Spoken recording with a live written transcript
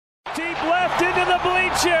Deep left into the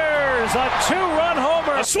bleachers. A 2-run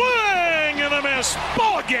homer. A swing and a miss.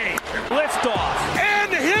 Ball game. Liftoff.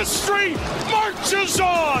 And history marches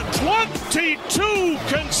on. 22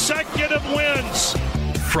 consecutive wins.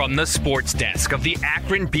 From the sports desk of the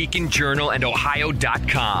Akron Beacon Journal and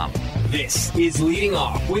Ohio.com, this is Leading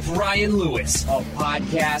Off with Ryan Lewis, a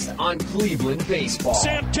podcast on Cleveland baseball.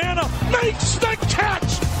 Santana makes the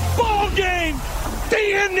catch. Ball game.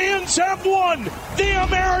 The Indians have won the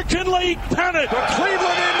American League pennant. The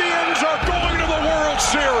Cleveland Indians are going to the World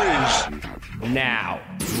Series. Now,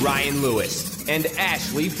 Ryan Lewis and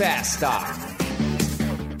Ashley Bastock.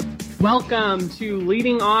 Welcome to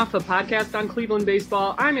Leading Off, a podcast on Cleveland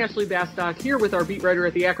baseball. I'm Ashley Bastock, here with our beat writer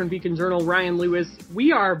at the Akron Beacon Journal, Ryan Lewis.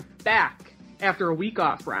 We are back after a week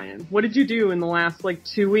off, Ryan. What did you do in the last,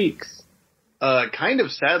 2 weeks? Kind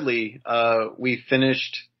of sadly, we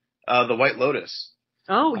finished The White Lotus.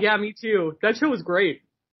 Oh, yeah, me too. That show was great.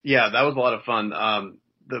 Yeah, that was a lot of fun.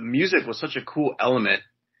 The music was such a cool element,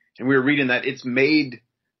 and we were reading that it's made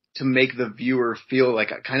to make the viewer feel like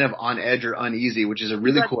kind of on edge or uneasy, which is a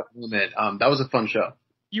really cool element. That was a fun show.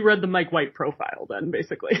 You read the Mike White profile then,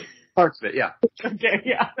 basically. Parts of it, yeah. Okay,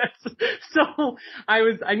 yeah. So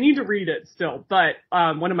I need to read it still, but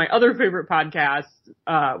one of my other favorite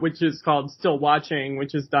podcasts, which is called Still Watching,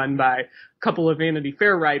 which is done by a couple of Vanity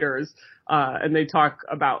Fair writers, and they talk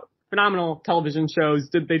about phenomenal television shows.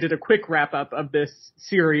 They did a quick wrap up of this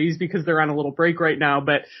series because they're on a little break right now,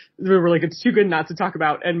 but they were like, it's too good not to talk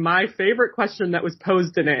about. And my favorite question that was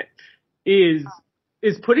posed in it is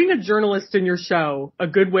putting a journalist in your show a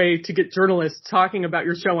good way to get journalists talking about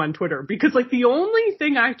your show on Twitter? Because the only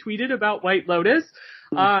thing I tweeted about White Lotus,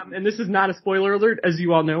 and this is not a spoiler alert, as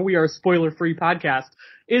you all know, we are a spoiler free podcast,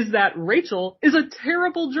 is that Rachel is a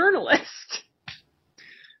terrible journalist.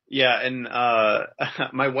 Yeah, and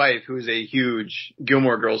my wife, who is a huge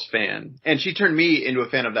Gilmore Girls fan, and she turned me into a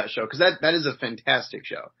fan of that show, because that is a fantastic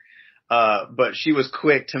show. But she was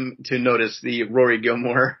quick to notice the Rory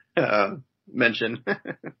Gilmore mention.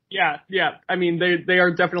 Yeah. I mean, they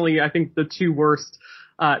are definitely, I think, the two worst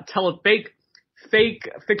fake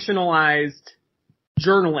fictionalized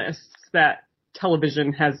journalists that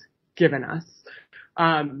television has given us.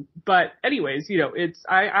 But anyways,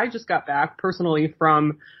 I just got back personally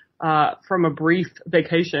from a brief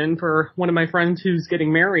vacation for one of my friends who's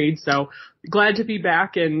getting married. So glad to be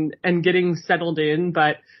back and getting settled in.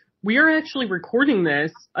 But we are actually recording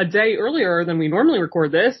this a day earlier than we normally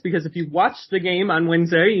record this, because if you watched the game on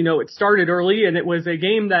Wednesday, it started early, and it was a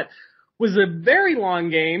game that was a very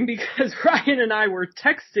long game because Ryan and I were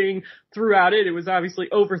texting throughout it. It was obviously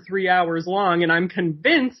over 3 hours long, and I'm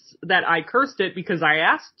convinced that I cursed it because I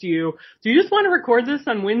asked you, do you just want to record this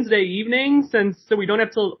on Wednesday evening so we don't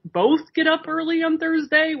have to both get up early on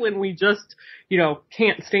Thursday when we just,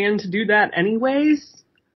 can't stand to do that anyways?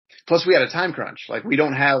 Plus, we had a time crunch. We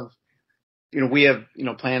don't have, we have,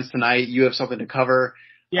 plans tonight. You have something to cover.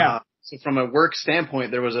 Yeah. So from a work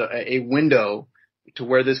standpoint, there was a window to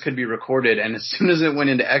where this could be recorded. And as soon as it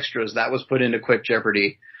went into extras, that was put into quick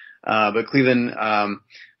jeopardy. But Cleveland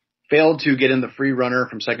failed to get in the free runner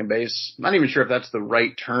from second base. I'm not even sure if that's the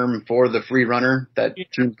right term for the free runner that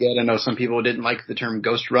teams get. I know some people didn't like the term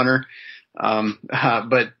ghost runner.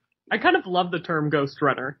 But I kind of love the term ghost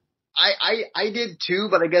runner. I did too,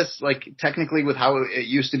 but I guess technically with how it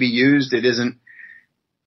used to be used, it isn't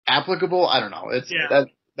applicable. I don't know.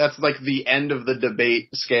 That's the end of the debate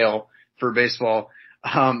scale for baseball.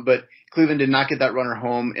 But Cleveland did not get that runner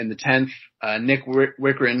home in the 10th. Nick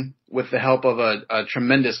Wickren, with the help of a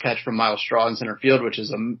tremendous catch from Miles Straw in center field, which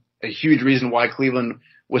is a huge reason why Cleveland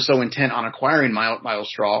was so intent on acquiring Miles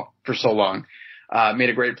Straw for so long, made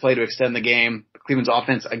a great play to extend the game. Cleveland's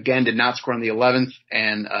offense again did not score in the 11th,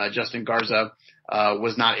 and Justin Garza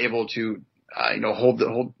was not able to hold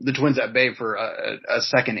the Twins at bay for a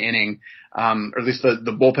second inning, or at least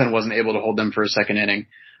the bullpen wasn't able to hold them for a second inning.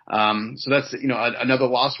 So that's another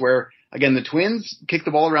loss where again the Twins kicked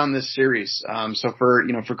the ball around this series. So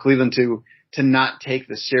for Cleveland to not take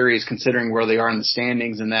the series, considering where they are in the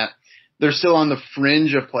standings and that they're still on the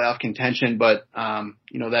fringe of playoff contention, but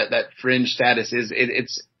that fringe status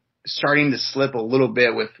it's starting to slip a little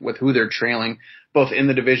bit with who they're trailing, both in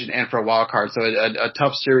the division and for a wild card. So a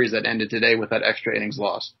tough series that ended today with that extra innings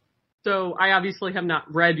loss. So I obviously have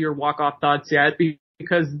not read your walk-off thoughts yet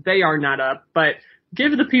because they are not up, but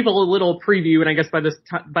give the people a little preview, and I guess by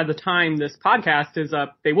the time this podcast is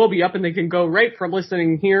up, they will be up and they can go right from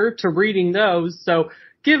listening here to reading those. So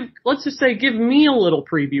let's just say give me a little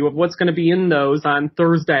preview of what's going to be in those on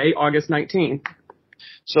Thursday, August 19th.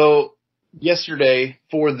 So yesterday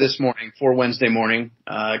for Wednesday morning,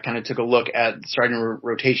 kind of took a look at starting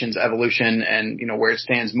rotation's evolution and, where it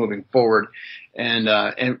stands moving forward.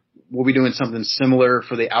 And we'll be doing something similar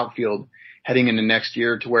for the outfield heading into next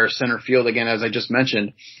year, to where center field, again, as I just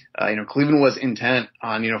mentioned, Cleveland was intent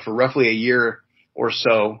on, for roughly a year or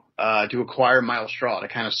so, to acquire Miles Straw to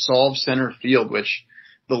kind of solve center field, which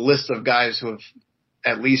the list of guys who have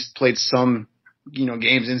at least played some,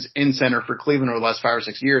 games in center for Cleveland over the last 5 or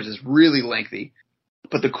 6 years is really lengthy.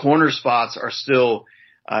 But the corner spots are still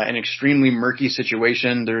an extremely murky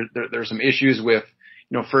situation. There's some issues with,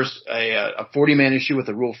 first a 40-man issue with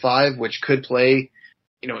the Rule 5, which could play,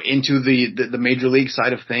 into the major league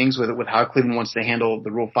side of things with how Cleveland wants to handle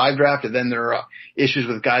the Rule 5 draft. And then there are issues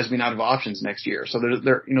with guys being out of options next year. So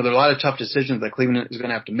there are a lot of tough decisions that Cleveland is going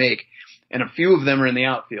to have to make. And a few of them are in the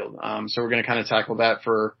outfield. So we're going to kind of tackle that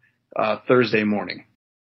for Thursday morning.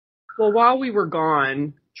 Well, while we were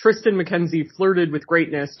gone, Tristan McKenzie flirted with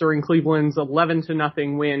greatness during Cleveland's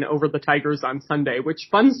 11-0 win over the Tigers on Sunday, which,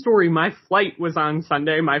 fun story, my flight was on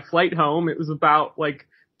Sunday, my flight home. It was about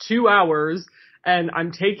 2 hours, and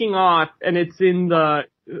I'm taking off, and it's in the,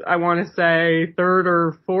 I want to say, third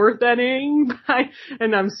or fourth inning,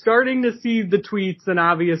 and I'm starting to see the tweets, and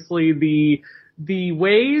obviously the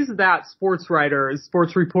ways that sports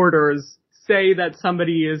reporters say that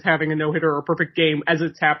somebody is having a no-hitter or a perfect game as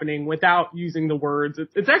it's happening without using the words.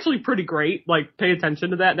 It's actually pretty great. Pay attention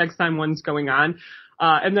to that next time one's going on.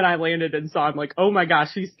 And then I landed and saw, I'm like, oh my gosh,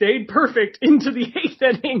 he stayed perfect into the 8th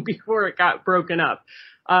inning before it got broken up.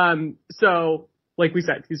 So, like we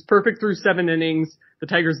said, he's perfect through 7 innings. The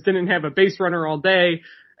Tigers didn't have a base runner all day.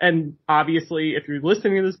 And obviously, if you're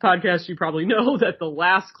listening to this podcast, you probably know that the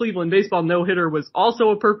last Cleveland baseball no-hitter was also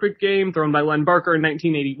a perfect game thrown by Len Barker in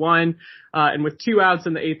 1981. And with 2 outs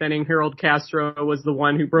in the 8th inning, Harold Castro was the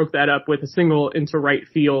one who broke that up with a single into right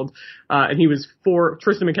field. And he was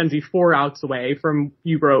Tristan McKenzie 4 outs away from,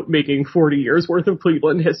 you wrote, making 40 years worth of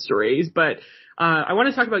Cleveland histories. But I want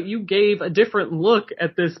to talk about, you gave a different look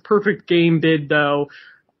at this perfect game bid, though,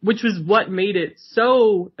 which was what made it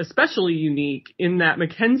so especially unique, in that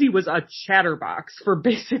McKenzie was a chatterbox for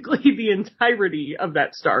basically the entirety of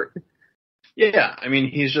that start. Yeah, I mean,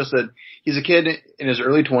 he's a kid in his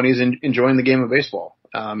early 20s enjoying the game of baseball.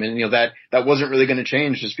 And that wasn't really going to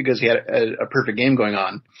change just because he had a perfect game going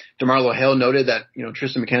on. DeMarlo Hale noted that,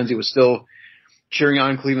 Tristan McKenzie was still cheering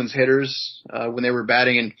on Cleveland's hitters, when they were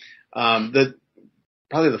batting. And,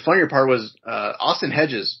 probably the funnier part was, Austin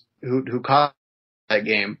Hedges, who caught that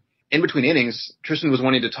game. In between innings, Tristan was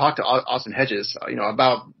wanting to talk to Austin Hedges,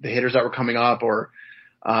 about the hitters that were coming up, or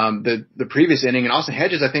the previous inning. And Austin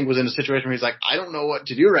Hedges, I think, was in a situation where he's like, I don't know what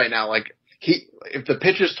to do right now. If the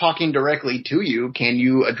pitcher's talking directly to you, can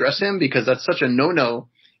you address him? Because that's such a no-no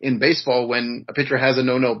in baseball when a pitcher has a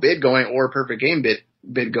no-no bid going or a perfect game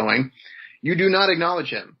bid going. You do not acknowledge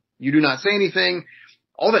him. You do not say anything.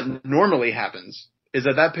 All that normally happens is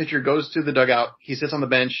that pitcher goes to the dugout, he sits on the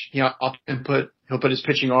bench, he'll put his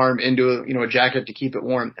pitching arm into a jacket to keep it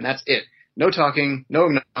warm, and that's it. No talking, no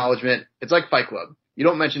acknowledgement. It's like Fight Club. You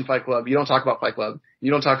don't mention Fight Club, you don't talk about Fight Club, you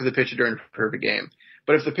don't talk to the pitcher during a perfect game.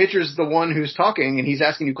 But if the pitcher's the one who's talking and he's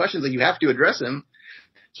asking you questions, then you have to address him.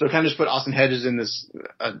 So it kind of just put Austin Hedges in this,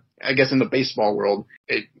 I guess in the baseball world,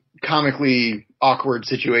 a comically awkward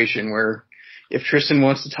situation where if Tristan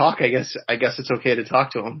wants to talk, I guess it's okay to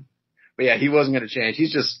talk to him. But yeah, he wasn't going to change. He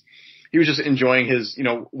was just enjoying his,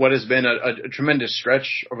 what has been a tremendous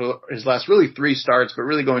stretch over his last really 3 starts, but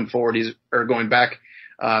really going forward, going back,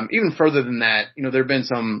 even further than that, there have been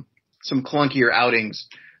some clunkier outings.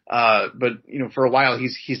 But, for a while,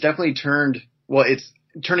 he's definitely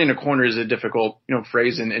turning a corner is a difficult,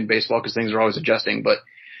 phrase in baseball because things are always adjusting, but,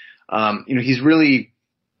 he's really,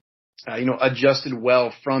 adjusted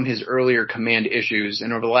well from his earlier command issues.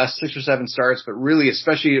 And over the last 6 or 7 starts, but really,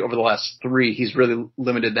 especially over the last 3, he's really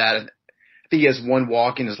limited that. I think he has 1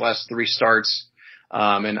 walk in his last 3 starts.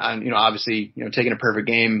 And obviously, taking a perfect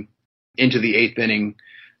game into the 8th inning,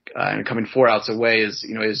 and coming 4 outs away is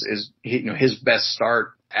his best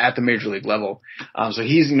start at the major league level. So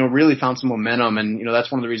he's, really found some momentum. And,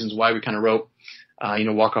 that's one of the reasons why we kind of wrote,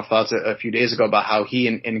 walk-off thoughts a few days ago about how he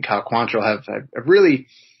and Kyle Quantrill have really,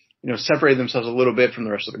 separated themselves a little bit from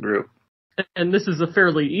the rest of the group. And this is a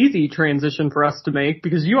fairly easy transition for us to make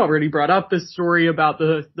because you already brought up this story about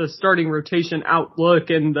the starting rotation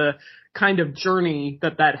outlook and the kind of journey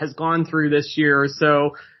that has gone through this year.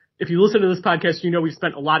 So if you listen to this podcast, we've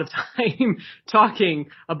spent a lot of time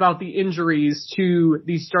talking about the injuries to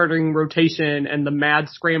the starting rotation and the mad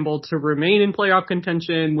scramble to remain in playoff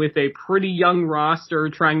contention with a pretty young roster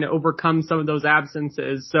trying to overcome some of those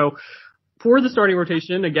absences. So for the starting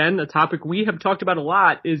rotation, again, a topic we have talked about a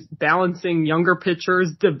lot is balancing younger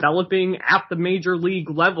pitchers, developing at the major league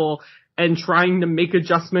level, and trying to make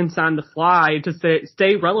adjustments on the fly to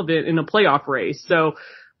stay relevant in a playoff race. So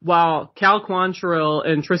while Cal Quantrill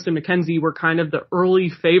and Tristan McKenzie were kind of the early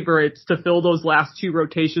favorites to fill those last two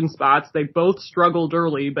rotation spots, they both struggled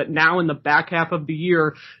early, but now in the back half of the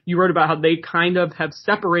year, you wrote about how they kind of have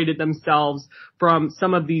separated themselves from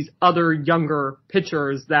some of these other younger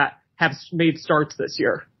pitchers that have made starts this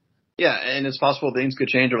year. Yeah, and it's possible things could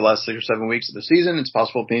change over the last 6 or 7 weeks of the season. It's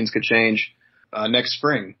possible things could change next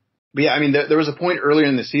spring. But yeah, I mean, there was a point earlier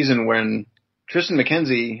in the season when Tristan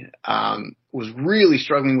McKenzie was really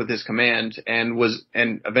struggling with his command and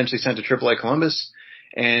eventually sent to AAA Columbus,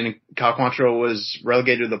 and Cal Quantrill was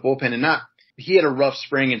relegated to the bullpen. And he had a rough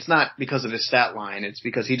spring. It's not because of his stat line. It's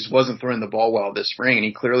because he just wasn't throwing the ball well this spring, and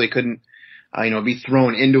he clearly couldn't, be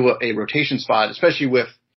thrown into a rotation spot, especially with,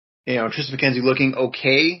 Tristan McKenzie looking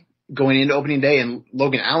okay going into opening day and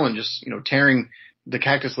Logan Allen just, tearing the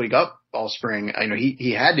Cactus League up all spring.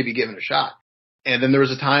 He had to be given a shot. And then there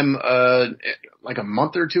was a time, like a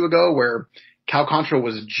month or two ago where Cal Quantrill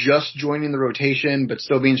was just joining the rotation, but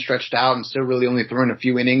still being stretched out and still really only throwing a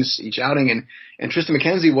few innings each outing. And Tristan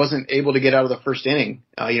McKenzie wasn't able to get out of the first inning,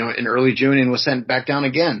 in early June and was sent back down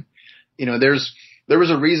again. There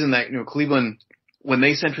was a reason that, Cleveland, when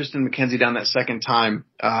they sent Tristan McKenzie down that second time,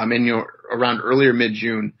 around earlier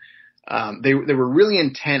mid-June, they were really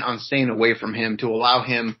intent on staying away from him to allow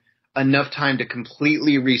him enough time to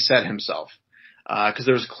completely reset himself. Because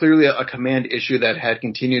there was clearly a command issue that had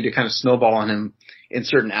continued to kind of snowball on him in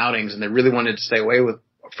certain outings, and they really wanted to stay away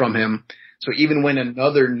from him. So even when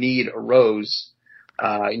another need arose,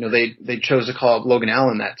 they chose to call up Logan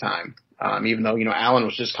Allen that time, even though, Allen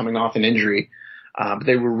was just coming off an injury. But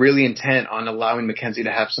they were really intent on allowing McKenzie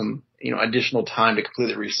to have some, additional time to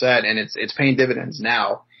completely reset, and it's paying dividends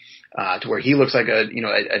now, to where he looks like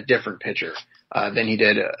a different pitcher than he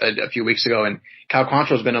did a few weeks ago. And Cal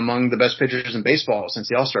Quantrill has been among the best pitchers in baseball since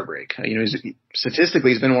the All-Star break.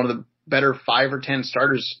 Statistically, he's been one of the better 5 or 10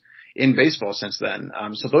 starters in baseball since then.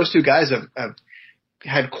 So those two guys have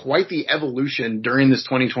had quite the evolution during this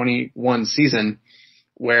 2021 season,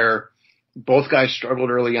 where both guys struggled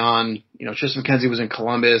early on. Tristan McKenzie was in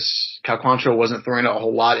Columbus. Cal Quantrill wasn't throwing a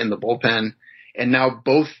whole lot in the bullpen. And now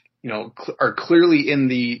both are clearly in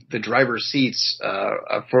the driver's seats,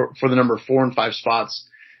 for the number 4 and 5 spots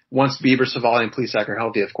once Bieber, Savali, and Plesac are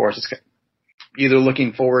healthy. Of course, it's either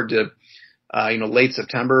looking forward to, late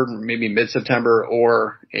September, maybe mid-September,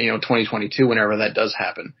 or, 2022, whenever that does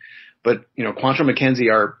happen. But, Quantrill and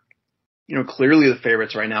McKenzie are, clearly the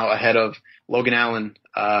favorites right now ahead of Logan Allen,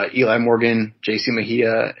 Eli Morgan, JC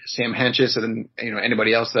Mejia, Sam Hentges, and,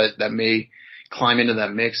 anybody else that may climb into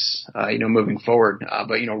that mix, moving forward.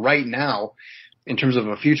 But, right now, in terms of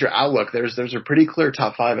a future outlook, there's a pretty clear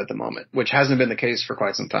top 5 at the moment, which hasn't been the case for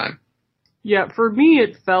quite some time. Yeah, for me,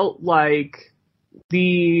 it felt like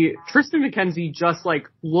the Tristan McKenzie just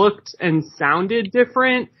looked and sounded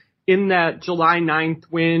different in that July 9th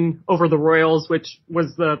win over the Royals, which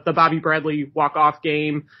was the Bobby Bradley walk-off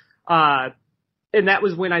game. And that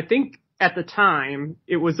was when I think, at the time,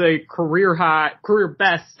 it was a career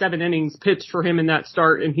best 7 innings pitched for him in that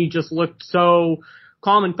start, and he just looked so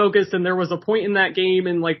calm and focused. And there was a point in that game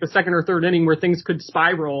in the second or third inning where things could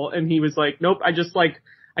spiral, and he was like, nope,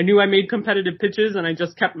 I knew I made competitive pitches and I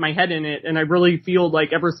just kept my head in it. And I really feel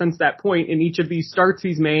like ever since that point in each of these starts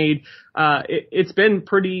he's made, it's been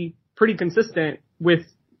pretty consistent with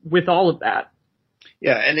all of that.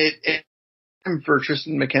 Yeah. And it for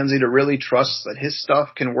Tristan McKenzie to really trust that his stuff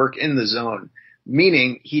can work in the zone,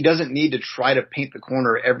 meaning he doesn't need to try to paint the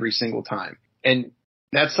corner every single time. And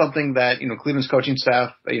that's something that, Cleveland's coaching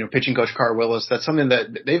staff, pitching coach Carr Willis, that's something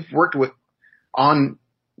that they've worked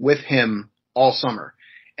with him all summer.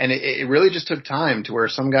 And it really just took time to where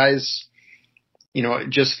some guys,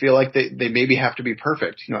 just feel like they maybe have to be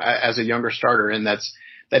perfect, as a younger starter. And that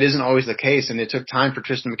isn't always the case. And it took time for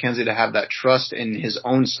Tristan McKenzie to have that trust in his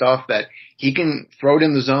own stuff that he can throw it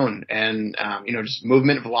in the zone and, just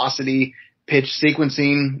movement, velocity, pitch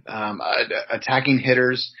sequencing, attacking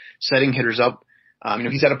hitters, setting hitters up.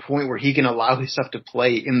 He's at a point where he can allow his stuff to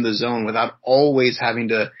play in the zone without always having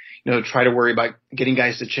to, try to worry about getting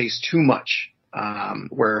guys to chase too much.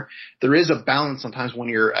 Where there is a balance sometimes when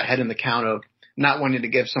you're ahead in the count of not wanting to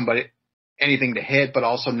give somebody anything to hit, but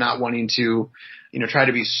also not wanting to, try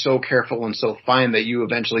to be so careful and so fine that you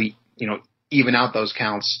eventually, even out those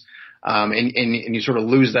counts, and you sort of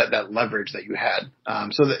lose that leverage that you had.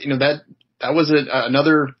 So that, that was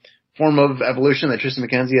another form of evolution that Tristan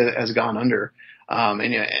McKenzie has gone under.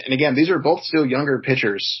 And again, these are both still younger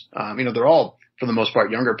pitchers. They're all, for the most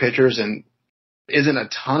part, younger pitchers, and isn't a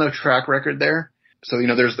ton of track record there. So,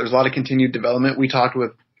 there's a lot of continued development. We talked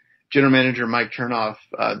with General Manager Mike Chernoff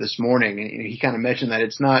this morning, and he kind of mentioned that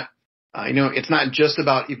it's not just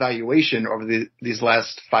about evaluation over these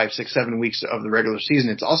last 5, 6, 7 weeks of the regular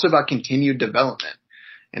season. It's also about continued development,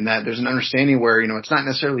 and that there's an understanding where, it's not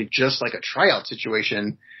necessarily just like a tryout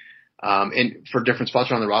situation, and for different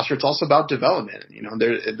spots around the roster. It's also about development.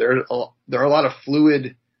 There are a lot of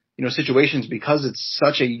fluid, situations because it's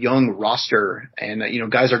such a young roster, and,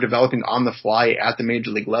 guys are developing on the fly at the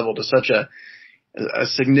major league level to such a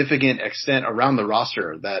significant extent around the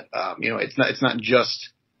roster that, it's not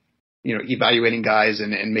just, evaluating guys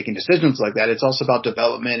and making decisions like that. It's also about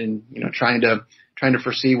development and, trying to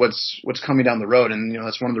foresee what's coming down the road. And,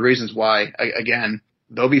 that's one of the reasons why, again,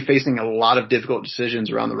 they'll be facing a lot of difficult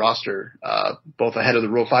decisions around the roster, both ahead of the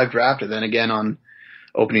Rule 5 draft and then again on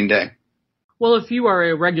opening day. Well, if you are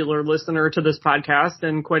a regular listener to this podcast,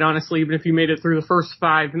 and quite honestly, even if you made it through the first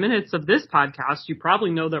 5 minutes of this podcast, you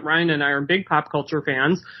probably know that Ryan and I are big pop culture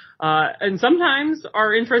fans. And sometimes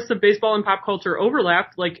our interests of baseball and pop culture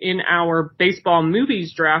overlapped, like in our baseball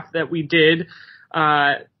movies draft that we did.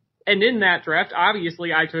 And in that draft,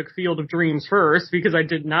 obviously, I took Field of Dreams first because I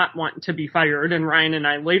did not want to be fired. And Ryan and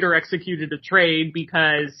I later executed a trade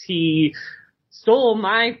because he stole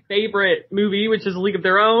my favorite movie, which is A League of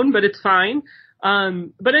Their Own, but it's fine.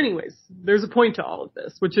 But anyways, there's a point to all of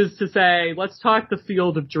this, which is to say, let's talk the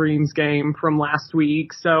Field of Dreams game from last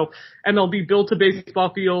week. So MLB built a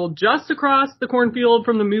baseball field just across the cornfield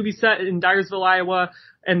from the movie set in Dyersville, Iowa.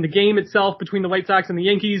 And the game itself between the White Sox and the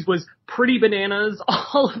Yankees was pretty bananas.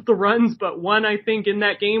 All of the runs but one, I think, in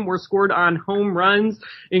that game were scored on home runs,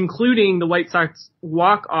 including the White Sox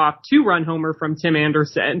walk-off 2-run homer from Tim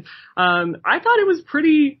Anderson. I thought it was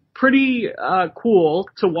pretty cool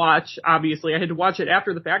to watch. Obviously, I had to watch it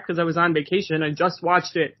after the fact because I was on vacation. I just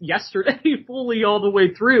watched it yesterday fully all the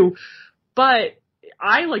way through. But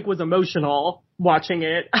I was emotional watching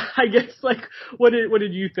it. I guess what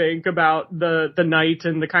did you think about the night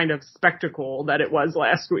and the kind of spectacle that it was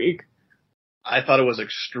last week? I thought it was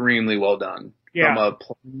extremely well done. Yeah. From a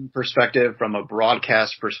playing perspective, from a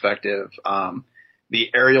broadcast perspective, the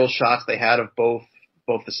aerial shots they had of both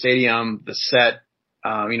the stadium, the set,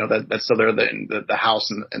 that's still there, the house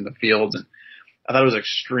and the fields, and I thought it was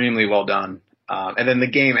extremely well done. And then the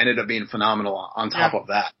game ended up being phenomenal on top of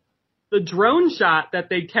that. The drone shot that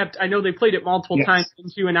they kept, I know they played it multiple times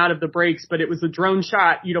into and out of the breaks, but it was a drone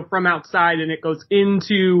shot, from outside, and it goes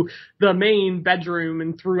into the main bedroom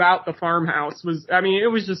and throughout the farmhouse.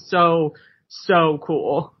 It was just so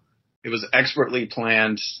cool. It was expertly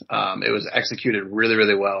planned. It was executed really,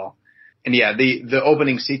 really well. And yeah, the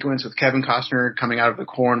opening sequence with Kevin Costner coming out of the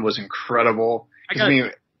corn was incredible. I got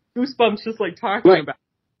goosebumps just talking about it.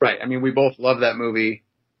 Right. We both love that movie.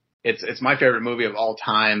 It's my favorite movie of all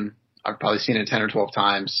time. I've probably seen it 10 or 12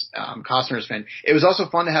 times. Costner's fan. It was also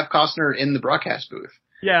fun to have Costner in the broadcast booth.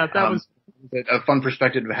 Yeah, that was a fun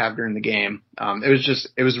perspective to have during the game.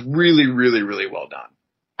 It was really, really, really well done.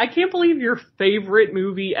 I can't believe your favorite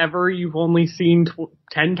movie ever you've only seen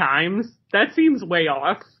 10 times. That seems way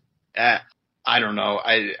off. I don't know.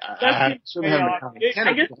 I guess it's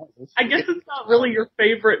not really your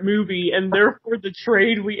favorite movie, and therefore the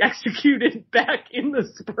trade we executed back in the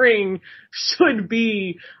spring should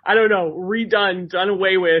be, redone, done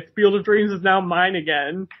away with. Field of Dreams is now mine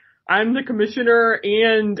again. I'm the commissioner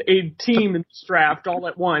and a team in this draft all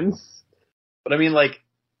at once. But they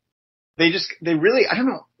really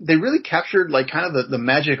captured kind of the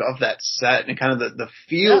magic of that set and kind of the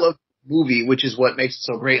feel of movie, which is what makes it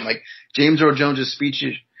so great. And James Earl Jones's speech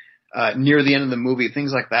near the end of the movie,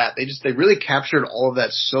 things like that. They really captured all of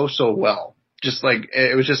that so well.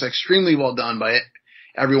 It was just extremely well done by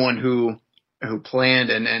everyone who planned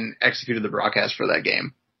and executed the broadcast for that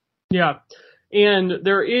game. Yeah. And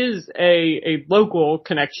there is a local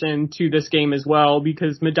connection to this game as well,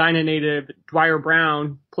 because Medina native Dwyer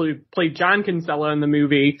Brown played John Kinsella in the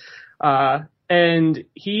movie. And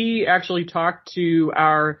he actually talked to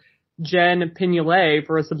our Jen Pignolet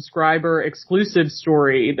for a subscriber exclusive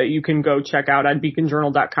story that you can go check out at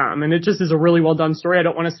beaconjournal.com. And it just is a really well done story. I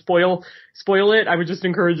don't want to spoil it. I would just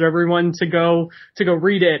encourage everyone to go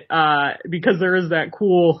read it, because there is that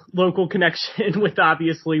cool local connection with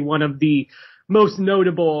obviously one of the most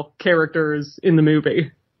notable characters in the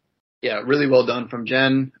movie. Yeah, really well done from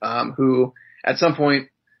Jen, who at some point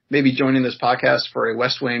may be joining this podcast for a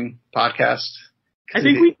West Wing podcast. I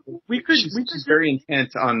think we could. She's very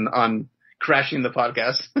intent on crashing the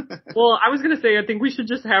podcast. Well, I was going to say, I think we should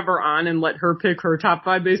just have her on and let her pick her top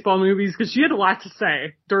 5 baseball movies, because she had a lot to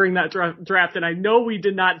say during that draft, and I know we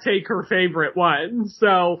did not take her favorite one.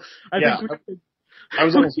 So I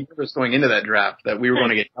was almost nervous going into that draft that we were going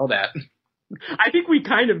to get yelled at. I think we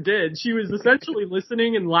kind of did. She was essentially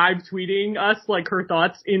listening and live tweeting us like her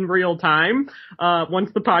thoughts in real time once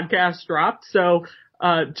the podcast dropped. So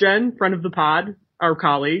Jen, friend of the pod, our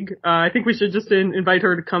colleague, I think we should just invite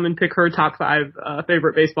her to come and pick her top 5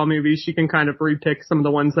 favorite baseball movies. She can kind of repick some of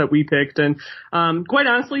the ones that we picked, and quite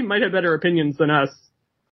honestly might have better opinions than us.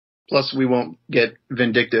 Plus, we won't get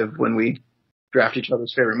vindictive when we draft each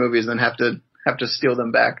other's favorite movies and have to steal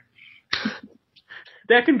them back.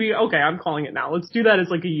 That can be okay. I'm calling it now. Let's do that as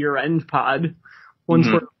like a year-end pod. Once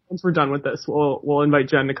we're done with this, we'll invite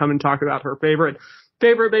Jen to come and talk about her favorite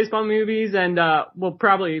baseball movies, and we'll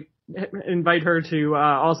probably invite her to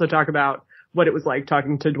also talk about what it was like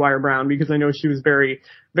talking to Dwyer Brown, because I know she was very,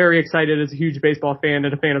 very excited as a huge baseball fan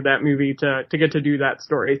and a fan of that movie to get to do that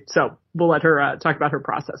story. So we'll let her talk about her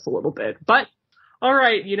process a little bit. But all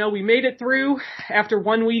right, we made it through after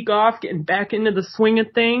 1 week off, getting back into the swing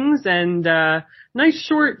of things, and nice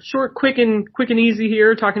short, quick and easy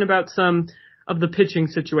here, talking about some of the pitching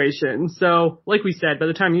situation. So, like we said, by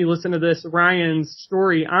the time you listen to this, Ryan's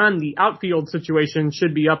story on the outfield situation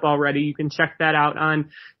should be up already. You can check that out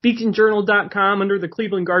on beaconjournal.com under the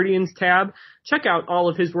Cleveland Guardians tab. Check out all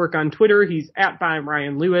of his work on Twitter. He's @by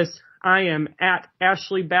Ryan Lewis. I am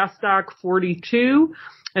 @Ashley Bastock 42.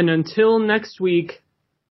 And until next week,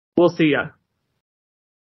 we'll see ya.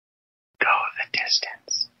 Go the distance.